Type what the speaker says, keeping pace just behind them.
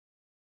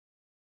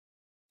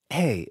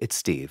Hey, it's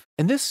Steve,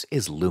 and this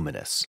is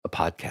Luminous, a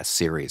podcast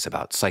series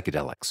about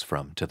psychedelics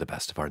from To the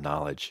Best of Our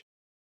Knowledge.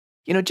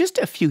 Just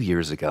a few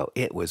years ago,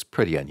 it was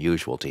pretty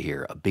unusual to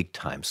hear a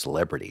big-time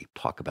celebrity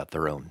talk about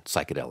their own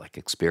psychedelic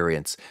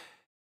experience.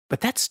 But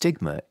that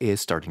stigma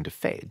is starting to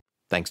fade,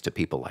 thanks to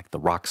people like the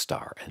rock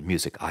star and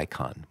music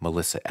icon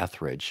Melissa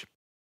Etheridge.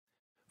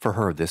 For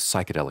her, this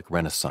psychedelic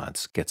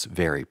renaissance gets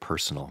very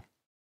personal.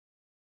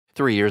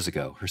 3 years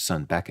ago, her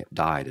son Beckett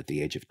died at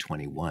the age of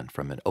 21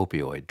 from an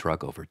opioid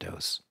drug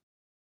overdose.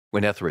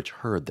 When Etheridge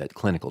heard that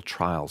clinical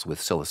trials with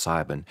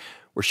psilocybin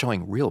were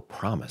showing real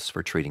promise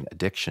for treating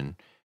addiction,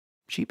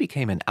 she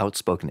became an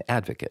outspoken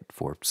advocate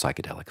for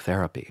psychedelic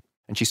therapy,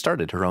 and she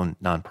started her own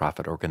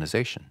nonprofit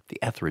organization,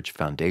 the Etheridge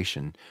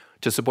Foundation,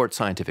 to support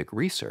scientific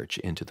research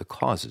into the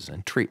causes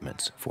and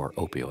treatments for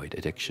opioid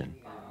addiction.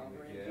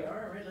 All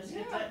right, let's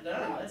get that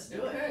done. Let's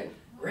do it. Okay,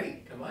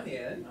 great. Come on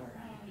in.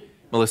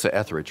 Melissa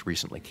Etheridge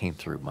recently came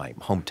through my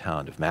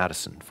hometown of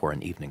Madison for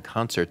an evening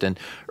concert, and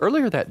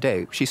earlier that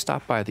day, she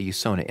stopped by the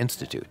Usona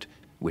Institute,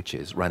 which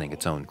is running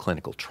its own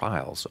clinical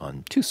trials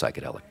on 2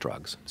 psychedelic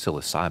drugs,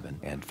 psilocybin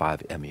and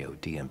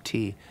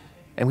 5-MeO-DMT,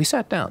 and we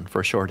sat down for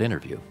a short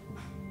interview.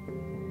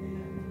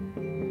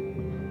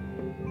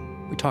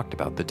 We talked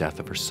about the death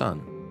of her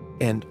son,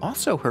 and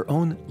also her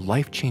own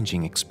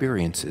life-changing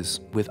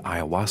experiences with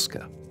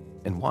ayahuasca,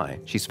 and why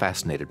she's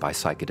fascinated by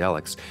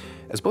psychedelics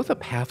as both a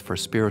path for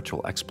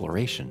spiritual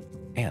exploration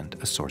and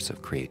a source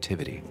of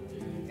creativity.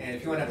 And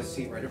if you want to have a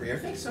seat right over here,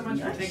 thanks so much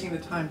for taking the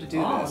time to do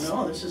this.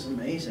 Oh, no, this is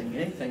amazing.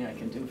 Anything I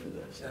can do for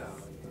this.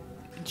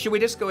 Should we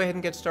just go ahead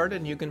and get started,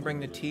 and you can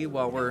bring the tea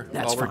while we're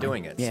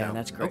doing it? Yeah,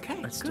 that's great.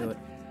 Okay, Let's good. do it.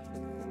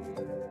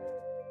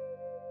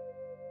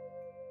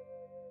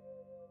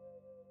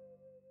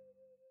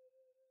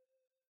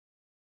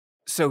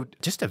 So,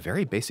 just a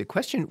very basic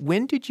question.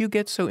 When did you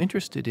get so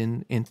interested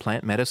in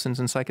plant medicines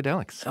and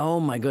psychedelics? Oh,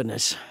 my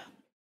goodness.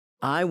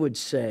 I would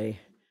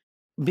say,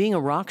 being a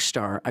rock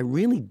star, I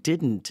really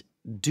didn't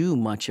do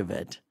much of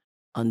it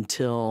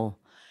until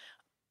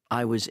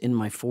I was in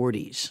my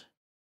 40s.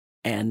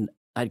 And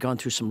I'd gone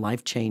through some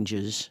life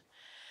changes.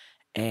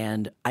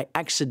 And I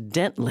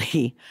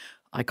accidentally,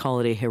 I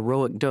call it a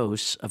heroic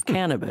dose of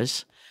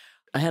cannabis.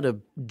 I had a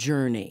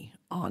journey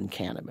on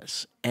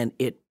cannabis, and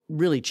it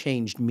really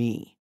changed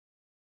me.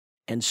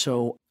 And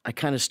so I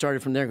kind of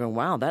started from there going,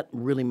 wow, that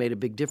really made a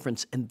big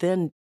difference. And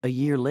then a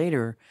year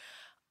later,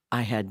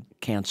 I had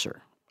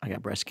cancer. I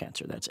got breast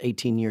cancer. That's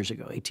 18 years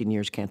ago, 18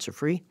 years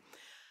cancer-free.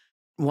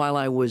 While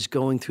I was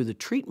going through the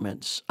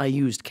treatments, I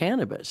used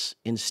cannabis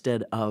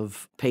instead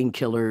of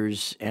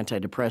painkillers,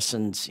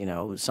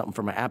 antidepressants, something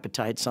for my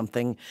appetite,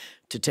 something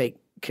to take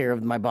care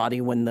of my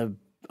body when the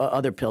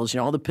other pills,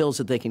 all the pills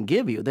that they can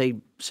give you. They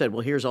said,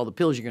 well, here's all the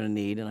pills you're going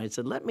to need. And I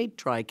said, let me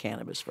try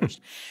cannabis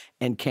first.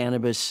 And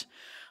cannabis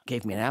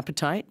gave me an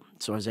appetite,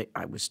 so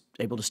I was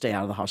able to stay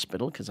out of the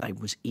hospital because I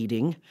was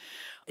eating.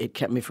 It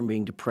kept me from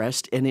being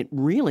depressed, and it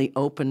really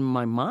opened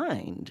my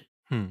mind.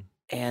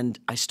 And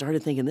I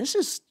started thinking, this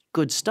is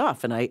good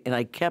stuff, and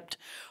I kept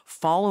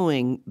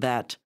following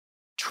that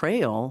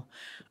trail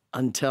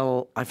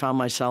until I found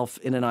myself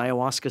in an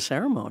ayahuasca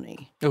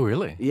ceremony. Oh,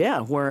 really?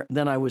 Yeah, where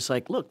then I was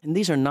like, look, and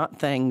these are not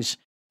things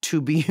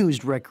to be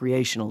used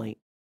recreationally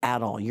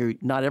at all. You're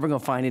not ever going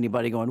to find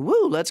anybody going,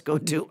 woo, let's go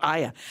do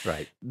Aya.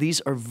 Right. These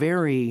are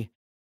very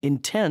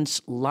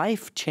intense,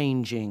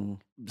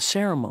 life-changing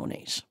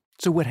ceremonies.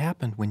 So what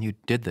happened when you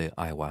did the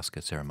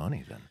ayahuasca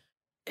ceremony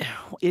then?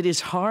 It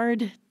is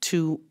hard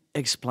to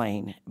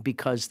explain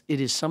because it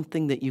is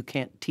something that you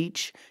can't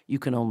teach, you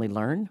can only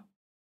learn.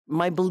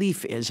 My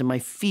belief is, and my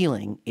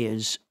feeling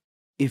is,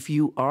 if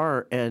you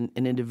are an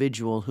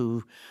individual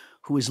who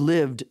has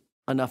lived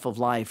enough of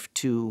life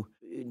to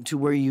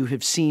where you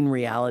have seen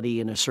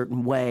reality in a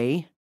certain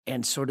way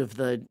and sort of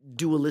the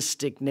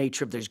dualistic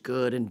nature of there's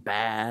good and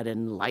bad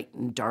and light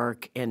and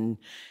dark. And,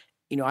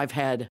 I've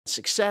had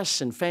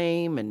success and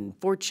fame and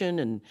fortune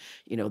and,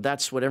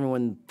 that's what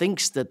everyone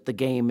thinks that the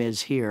game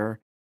is here,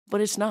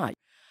 but it's not.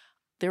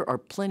 There are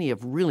plenty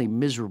of really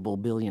miserable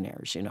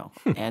billionaires,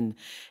 and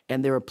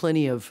there are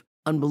plenty of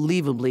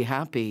unbelievably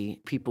happy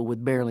people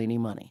with barely any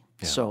money.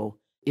 Yeah. So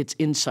it's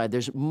inside.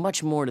 There's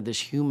much more to this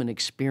human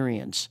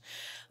experience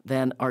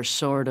than our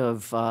sort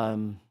of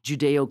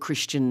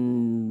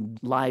Judeo-Christian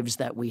lives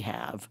that we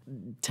have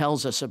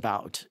tells us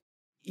about.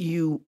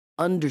 You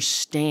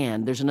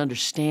understand, there's an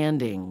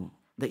understanding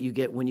that you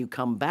get when you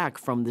come back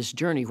from this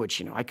journey,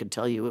 which, I could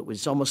tell you it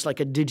was almost like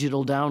a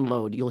digital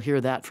download. You'll hear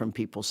that from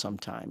people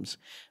sometimes.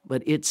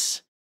 But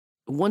it's,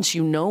 once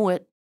you know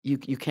it, you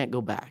can't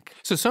go back.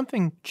 So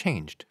something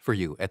changed for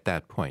you at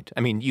that point. I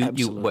mean,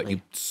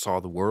 you saw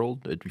the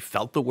world, you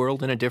felt the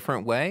world in a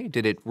different way?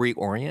 Did it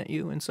reorient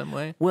you in some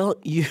way? Well,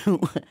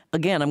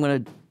 again, I'm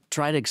going to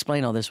try to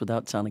explain all this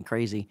without sounding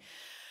crazy.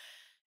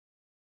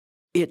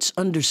 It's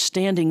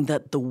understanding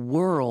that the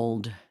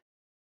world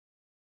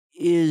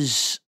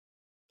is,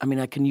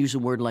 I can use a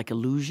word like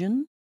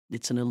illusion.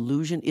 It's an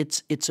illusion.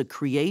 It's a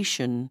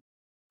creation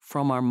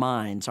from our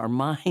minds. Our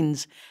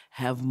minds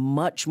have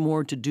much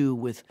more to do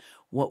with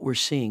what we're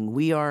seeing.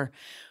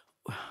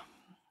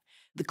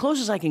 The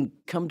closest I can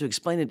come to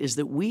explain it is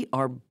that we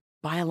are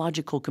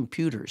biological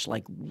computers,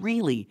 like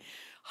really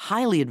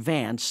highly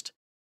advanced,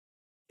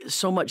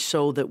 so much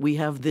so that we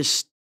have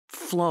this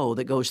flow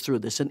that goes through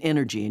this, an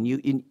energy.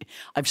 And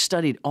I've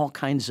studied all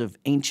kinds of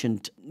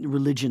ancient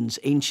religions,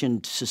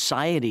 ancient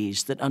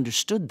societies that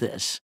understood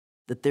this,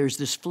 that there's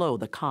this flow,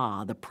 the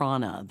ka, the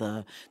prana,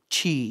 the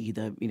chi,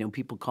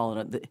 people call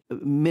it,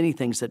 many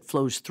things that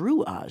flows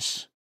through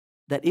us,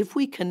 that if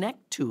we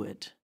connect to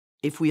it,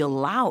 if we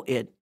allow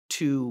it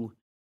to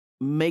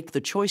make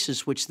the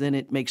choices, which then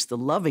it makes the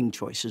loving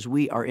choices,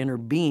 we, our inner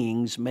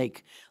beings,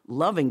 make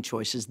loving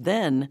choices,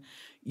 then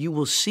you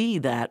will see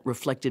that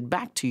reflected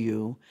back to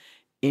you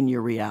in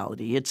your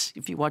reality. It's,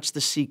 if you watch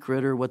The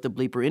Secret or What the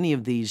Bleep or any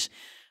of these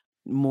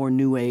more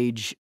new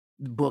age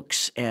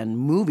books and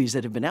movies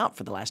that have been out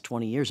for the last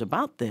 20 years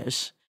about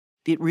this,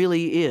 it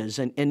really is.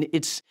 And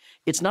it's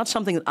not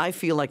something that I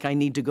feel like I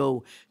need to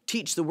go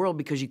teach the world,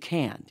 because you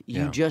can't.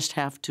 You just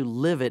have to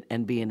live it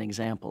and be an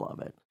example of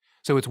it.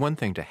 So it's one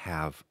thing to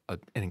have an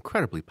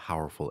incredibly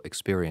powerful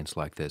experience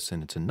like this,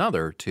 and it's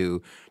another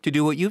to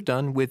do what you've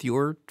done with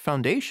your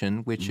foundation,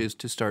 which is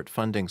to start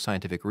funding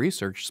scientific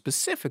research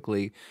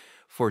specifically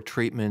for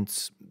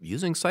treatments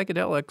using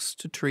psychedelics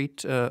to treat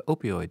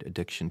opioid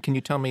addiction. Can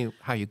you tell me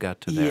how you got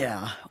to that?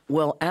 Yeah.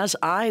 Well, as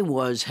I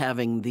was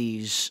having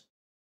these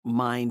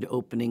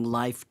mind-opening,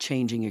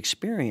 life-changing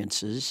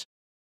experiences,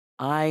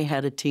 I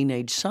had a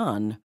teenage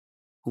son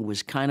who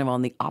was kind of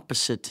on the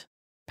opposite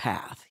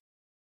path.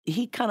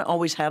 He kind of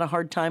always had a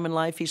hard time in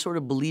life. He sort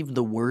of believed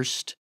the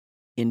worst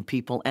in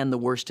people and the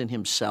worst in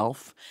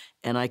himself.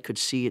 And I could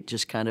see it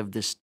just kind of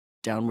this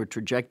downward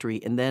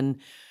trajectory. And then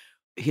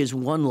his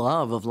one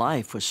love of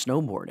life was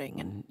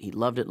snowboarding. And he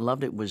loved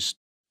it, was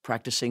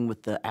practicing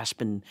with the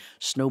Aspen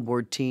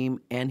snowboard team.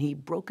 And he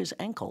broke his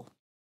ankle.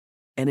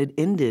 And it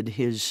ended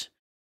his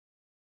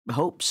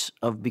hopes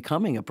of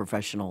becoming a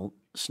professional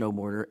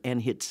snowboarder.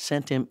 And it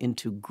sent him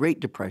into Great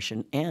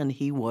Depression. And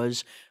he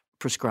was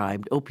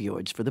prescribed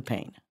opioids for the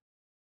pain.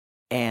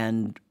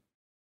 And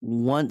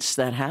once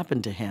that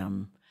happened to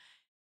him,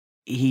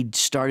 he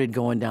started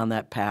going down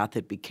that path.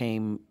 It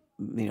became,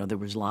 there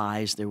was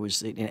lies,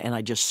 and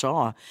I just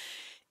saw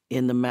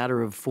in the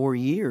matter of 4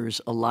 years,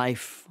 a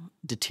life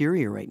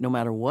deteriorate no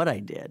matter what I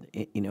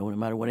did, no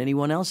matter what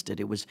anyone else did.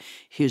 It was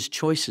his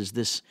choices.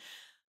 The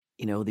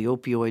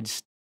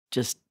opioids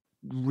just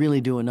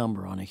really do a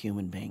number on a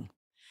human being.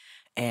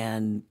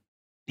 And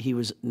he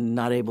was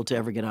not able to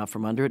ever get out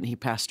from under it, and he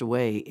passed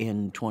away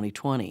in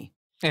 2020.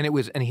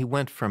 And he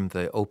went from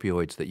the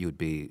opioids that you'd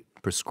be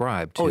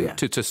prescribed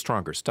to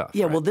stronger stuff.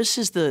 Yeah, right? well, this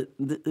is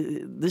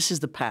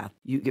the path.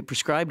 You get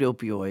prescribed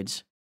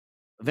opioids.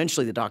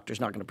 Eventually, the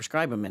doctor's not going to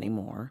prescribe them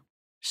anymore,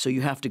 so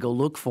you have to go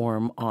look for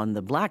them on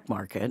the black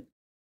market,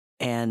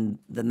 and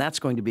then that's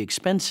going to be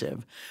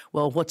expensive.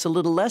 Well, what's a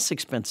little less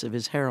expensive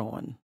is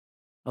heroin.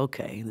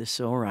 Okay, this is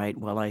all right.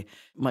 Well,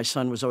 my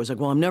son was always like,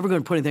 well, I'm never going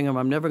to put anything on him.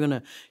 I'm never going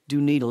to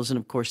do needles. And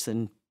of course,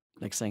 then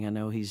next thing I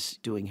know, he's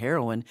doing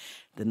heroin.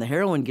 Then the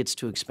heroin gets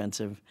too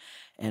expensive,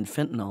 and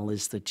fentanyl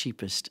is the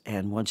cheapest.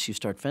 And once you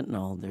start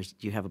fentanyl,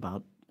 you have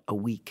about a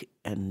week,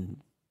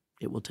 and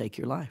it will take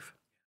your life.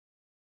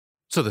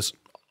 So this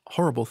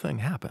horrible thing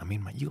happened. I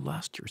mean, you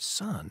lost your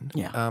son.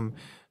 Yeah.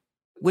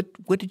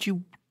 What did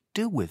you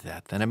do with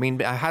that then? I mean,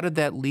 how did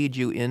that lead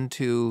you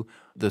into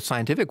the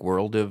scientific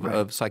world of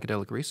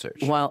psychedelic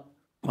research? While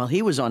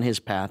he was on his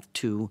path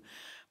to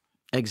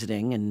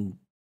exiting and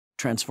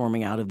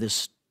transforming out of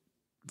this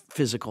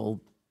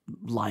physical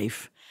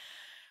life,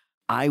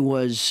 I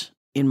was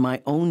in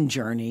my own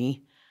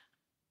journey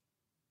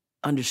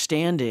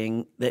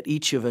understanding that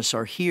each of us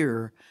are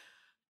here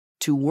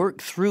to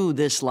work through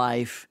this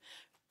life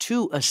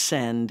to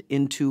ascend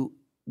into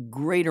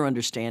greater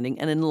understanding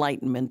and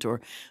enlightenment,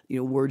 or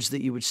words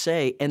that you would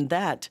say, and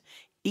that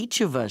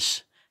each of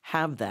us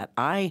have that.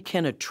 I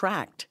can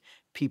attract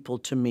people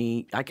to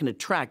me. I can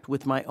attract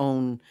with my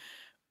own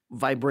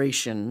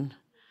vibration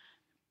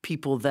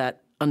people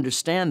that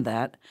understand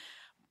that,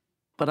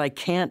 but I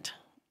can't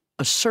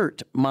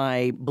assert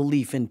my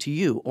belief into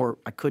you, or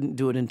I couldn't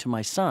do it into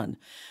my son.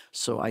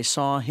 So I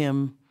saw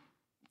him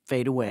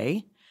fade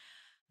away,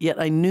 yet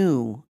I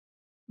knew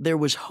there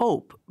was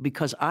hope,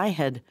 because I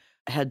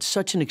had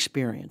such an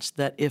experience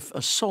that if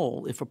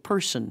a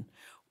person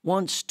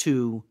wants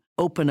to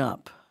open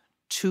up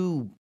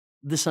to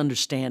this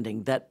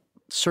understanding that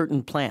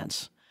certain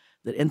plants,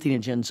 that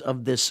entheogens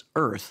of this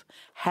earth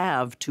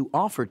have to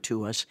offer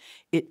to us,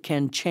 it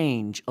can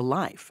change a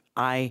life.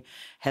 I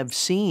have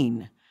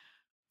seen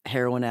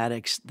heroin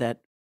addicts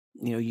that,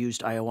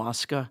 used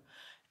ayahuasca,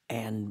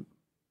 and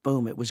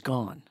boom, it was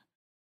gone.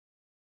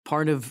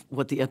 Part of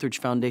what the Etheridge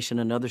Foundation,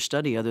 another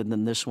study other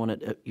than this one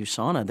at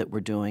Usona that we're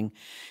doing,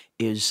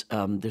 is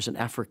there's an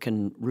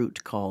African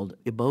root called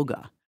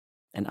iboga,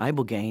 and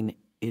ibogaine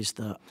is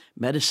the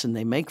medicine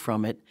they make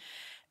from it.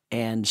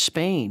 And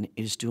Spain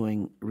is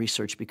doing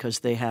research because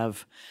they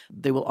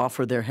will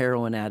offer their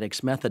heroin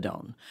addicts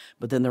methadone,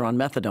 but then they're on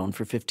methadone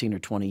for 15 or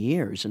 20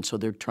 years. And so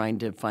they're trying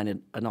to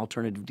find an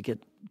alternative to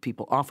get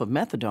people off of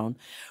methadone.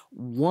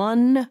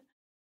 One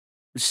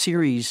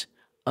series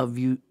of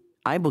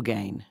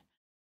ibogaine.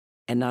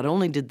 And not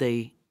only did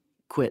they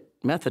quit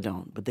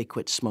methadone, but they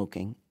quit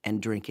smoking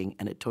and drinking,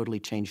 and it totally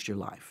changed your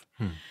life.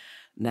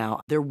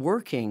 Now, they're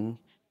working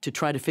to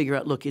try to figure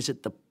out, look, is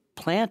it the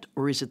plant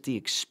or is it the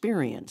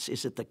experience?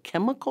 Is it the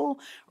chemical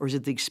or is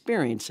it the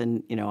experience?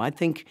 And,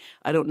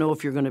 I don't know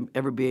if you're going to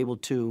ever be able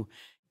to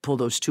pull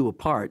those two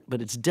apart,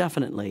 but it's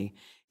definitely,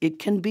 it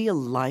can be a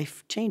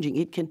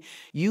life-changing.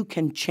 You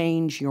can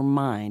change your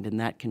mind, and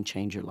that can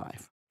change your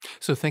life.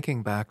 So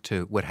thinking back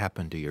to what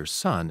happened to your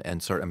son,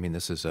 and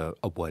this is a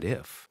what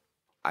if.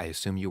 I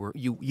assume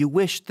you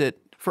wished that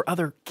for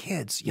other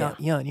kids,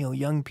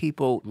 young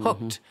people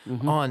hooked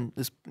on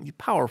this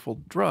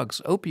powerful drugs,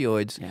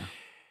 opioids,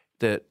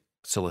 that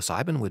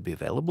psilocybin would be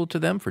available to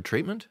them for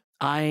treatment?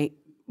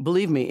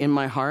 Believe me, in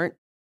my heart,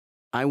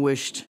 I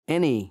wished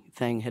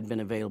anything had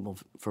been available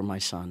for my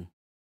son,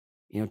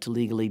 to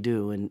legally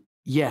do. And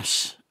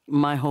yes,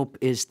 my hope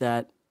is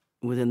that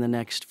within the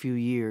next few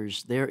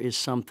years, there is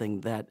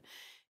something that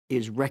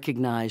is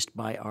recognized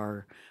by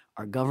our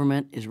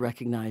government, is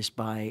recognized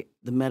by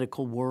the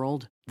medical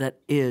world, that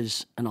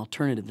is an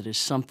alternative, that is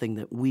something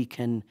that we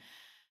can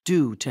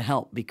do to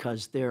help,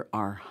 because there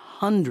are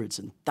hundreds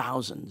and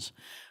thousands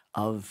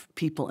of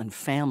people and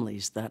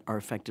families that are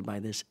affected by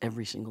this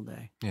every single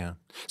day. Yeah.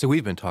 So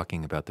we've been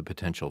talking about the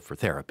potential for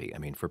therapy.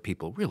 For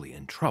people really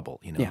in trouble,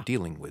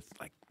 dealing with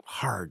like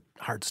hard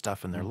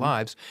stuff in their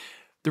lives.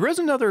 There is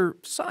another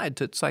side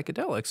to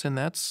psychedelics, and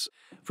that's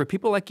for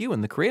people like you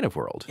in the creative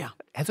world. Yeah.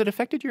 Has it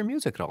affected your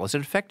music at all? Has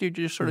it affected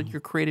your sort of your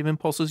creative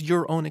impulses,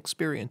 your own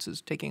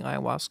experiences taking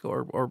ayahuasca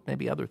or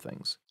maybe other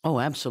things? Oh,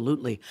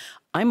 absolutely.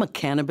 I'm a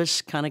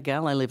cannabis kind of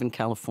gal. I live in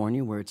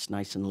California where it's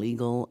nice and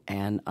legal,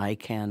 and I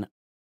can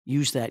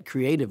use that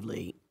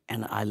creatively,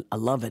 and I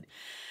love it.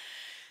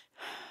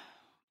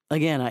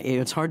 Again,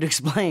 it's hard to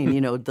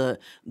explain, the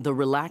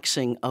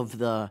relaxing of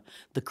the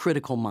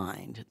critical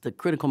mind. The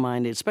critical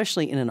mind,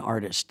 especially in an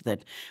artist,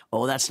 that,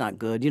 oh, that's not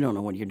good, you don't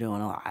know what you're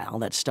doing, all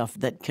that stuff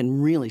that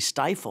can really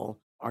stifle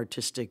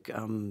artistic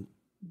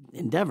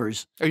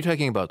endeavors. Are you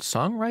talking about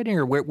songwriting,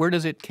 or where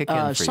does it kick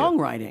in for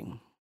you?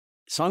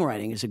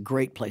 Songwriting is a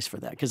great place for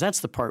that, because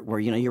that's the part where,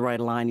 you write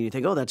a line and you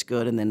think, oh, that's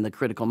good, and then the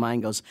critical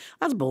mind goes,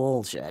 that's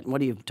bullshit,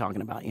 what are you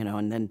talking about,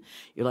 and then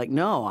you're like,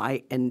 no,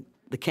 and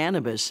the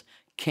cannabis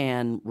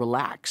can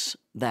relax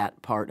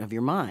that part of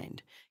your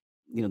mind.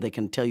 They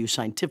can tell you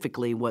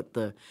scientifically what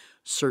the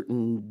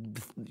certain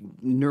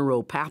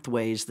neuro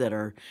pathways that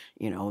are,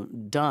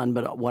 done.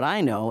 But what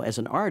I know as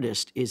an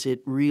artist is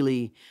it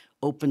really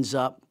opens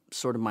up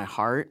sort of my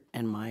heart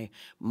and my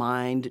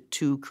mind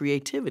to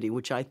creativity,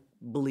 which I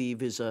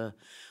believe is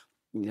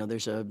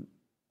there's a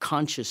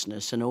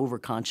consciousness, an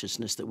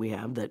over-consciousness that we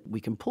have that we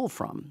can pull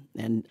from.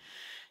 And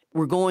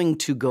we're going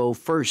to go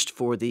first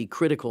for the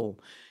critical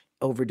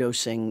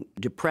overdosing,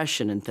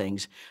 depression and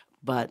things.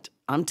 But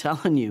I'm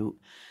telling you,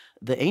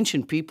 the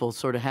ancient people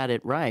sort of had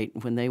it right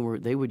when they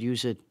would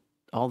use it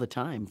all the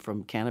time,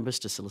 from cannabis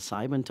to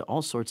psilocybin to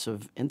all sorts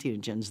of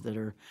entheogens that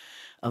are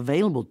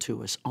available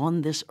to us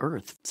on this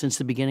earth since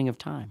the beginning of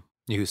time.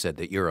 You said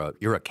that you're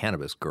a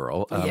cannabis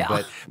girl,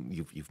 but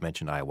you've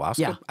mentioned ayahuasca.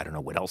 Yeah. I don't know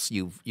what else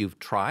you've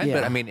tried,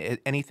 Yeah. but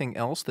anything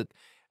else that,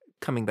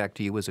 coming back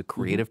to you as a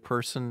creative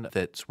person,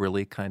 that's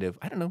really kind of,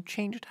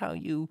 changed how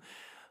you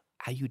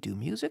do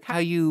music, how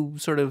you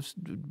sort of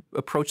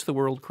approach the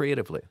world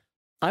creatively?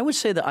 I would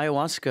say the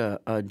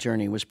ayahuasca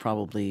journey was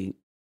probably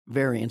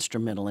very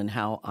instrumental in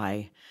how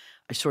I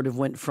sort of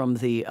went from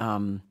the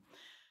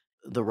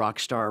rock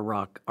star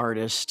rock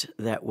artist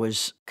that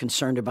was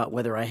concerned about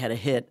whether I had a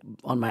hit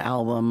on my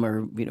album,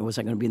 or was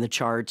I going to be in the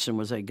charts, and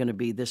was I going to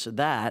be this or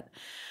that.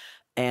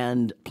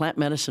 And plant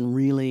medicine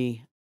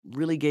really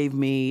gave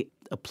me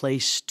a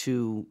place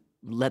to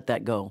let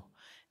that go,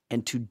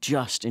 and to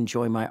just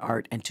enjoy my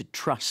art, and to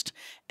trust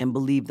and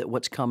believe that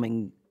what's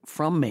coming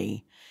from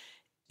me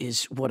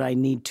is what I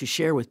need to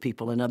share with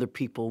people, and other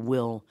people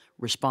will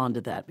respond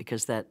to that,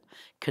 because that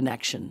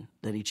connection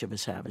that each of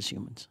us have as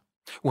humans.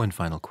 One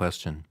final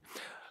question.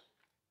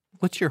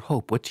 What's your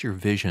hope? What's your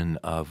vision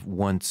of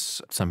once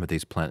some of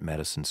these plant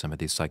medicines, some of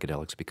these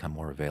psychedelics become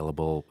more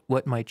available?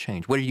 What might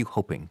change? What are you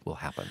hoping will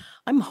happen?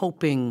 I'm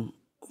hoping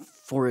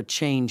for a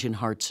change in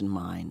hearts and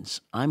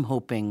minds. I'm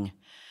hoping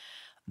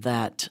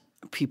that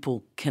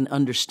people can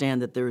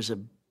understand that there is a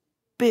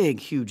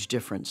big, huge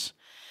difference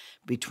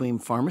between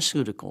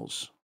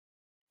pharmaceuticals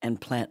and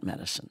plant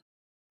medicine.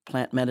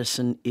 Plant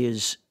medicine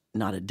is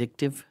not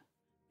addictive.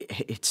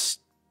 It's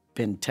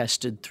been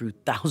tested through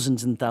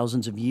thousands and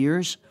thousands of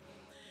years.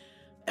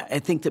 I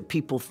think that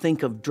people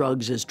think of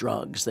drugs as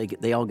drugs.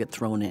 They all get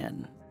thrown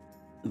in.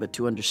 But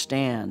to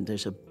understand,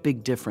 there's a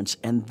big difference.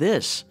 And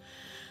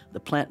the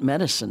plant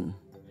medicine,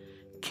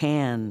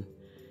 can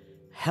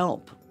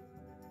help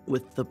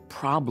with the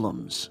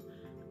problems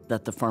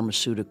that the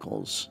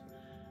pharmaceuticals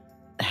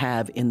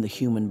have in the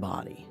human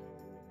body.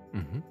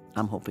 Mm-hmm.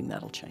 I'm hoping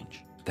that'll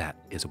change. That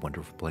is a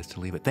wonderful place to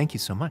leave it. Thank you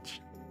so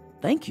much.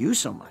 Thank you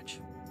so much.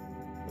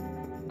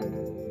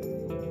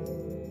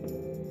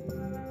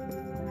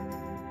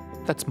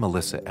 That's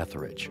Melissa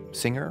Etheridge,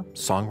 singer,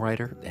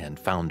 songwriter, and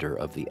founder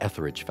of the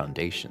Etheridge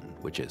Foundation,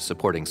 which is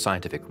supporting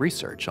scientific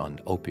research on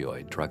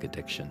opioid drug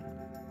addiction.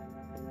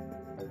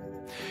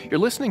 You're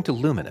listening to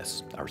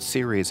Luminous, our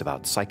series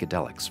about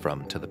psychedelics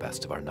from To the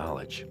Best of Our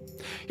Knowledge.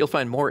 You'll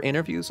find more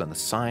interviews on the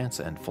science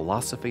and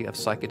philosophy of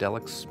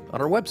psychedelics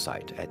on our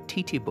website at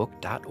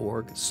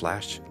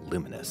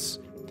ttbook.org/luminous.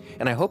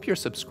 And I hope you're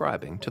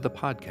subscribing to the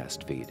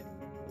podcast feed.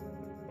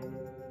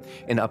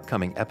 In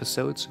upcoming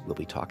episodes, we'll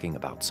be talking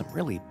about some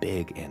really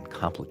big and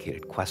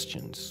complicated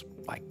questions,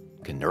 like,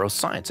 can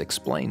neuroscience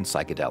explain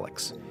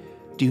psychedelics?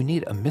 Do you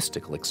need a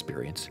mystical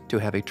experience to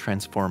have a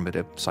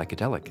transformative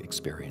psychedelic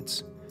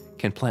experience?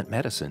 Can plant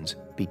medicines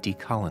be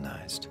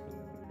decolonized?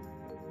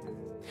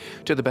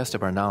 To the Best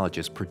of Our Knowledge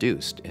is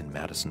produced in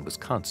Madison,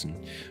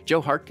 Wisconsin.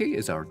 Joe Hartke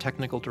is our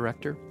technical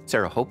director.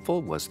 Sarah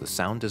Hopeful was the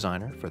sound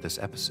designer for this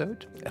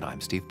episode. And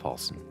I'm Steve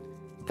Paulson.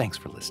 Thanks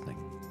for listening.